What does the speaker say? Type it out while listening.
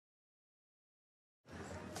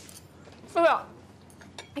Oh, yeah.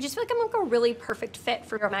 I just feel like I'm like a really perfect fit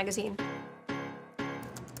for your magazine.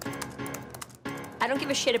 I don't give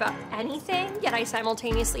a shit about anything, yet I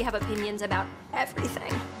simultaneously have opinions about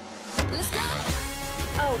everything.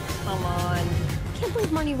 Oh, come on. I can't believe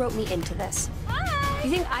Marnie wrote me into this. Hi! You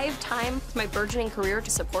think I have time with my burgeoning career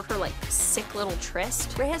to support her like sick little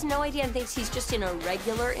tryst? Ray has no idea and thinks he's just in a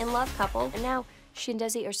regular in-love couple. And now she and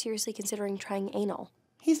Desi are seriously considering trying anal.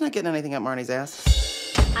 He's not getting anything up Marnie's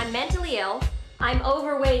ass. I'm mentally ill. I'm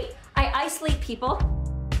overweight. I isolate people.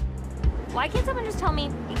 Why can't someone just tell me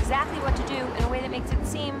exactly what to do in a way that makes it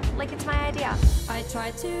seem like it's my idea? I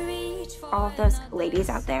tried to reach for all of those ladies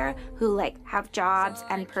out there who like have jobs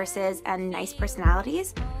and purses and nice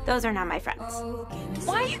personalities, those are not my friends.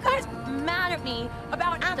 Why are you guys mad at me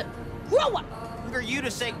about Adam? Grow up! Who are you to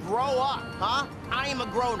say grow up, huh? I am a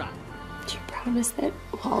grown-up. Do you promise that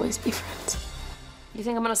we'll always be friends? You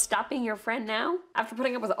think I'm gonna stop being your friend now? After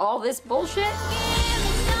putting up with all this bullshit?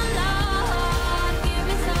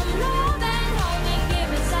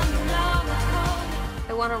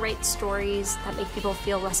 I want to write stories that make people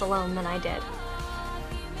feel less alone than I did.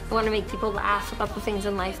 I want to make people laugh about the things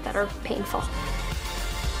in life that are painful.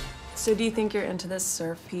 So do you think you're into this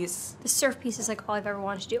surf piece? The surf piece is like all I've ever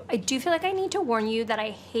wanted to do. I do feel like I need to warn you that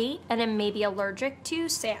I hate and am maybe allergic to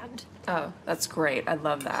sand. Oh, that's great. I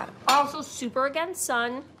love that. Also super against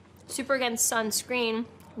sun, super against sunscreen,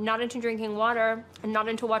 not into drinking water, and not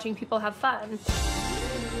into watching people have fun.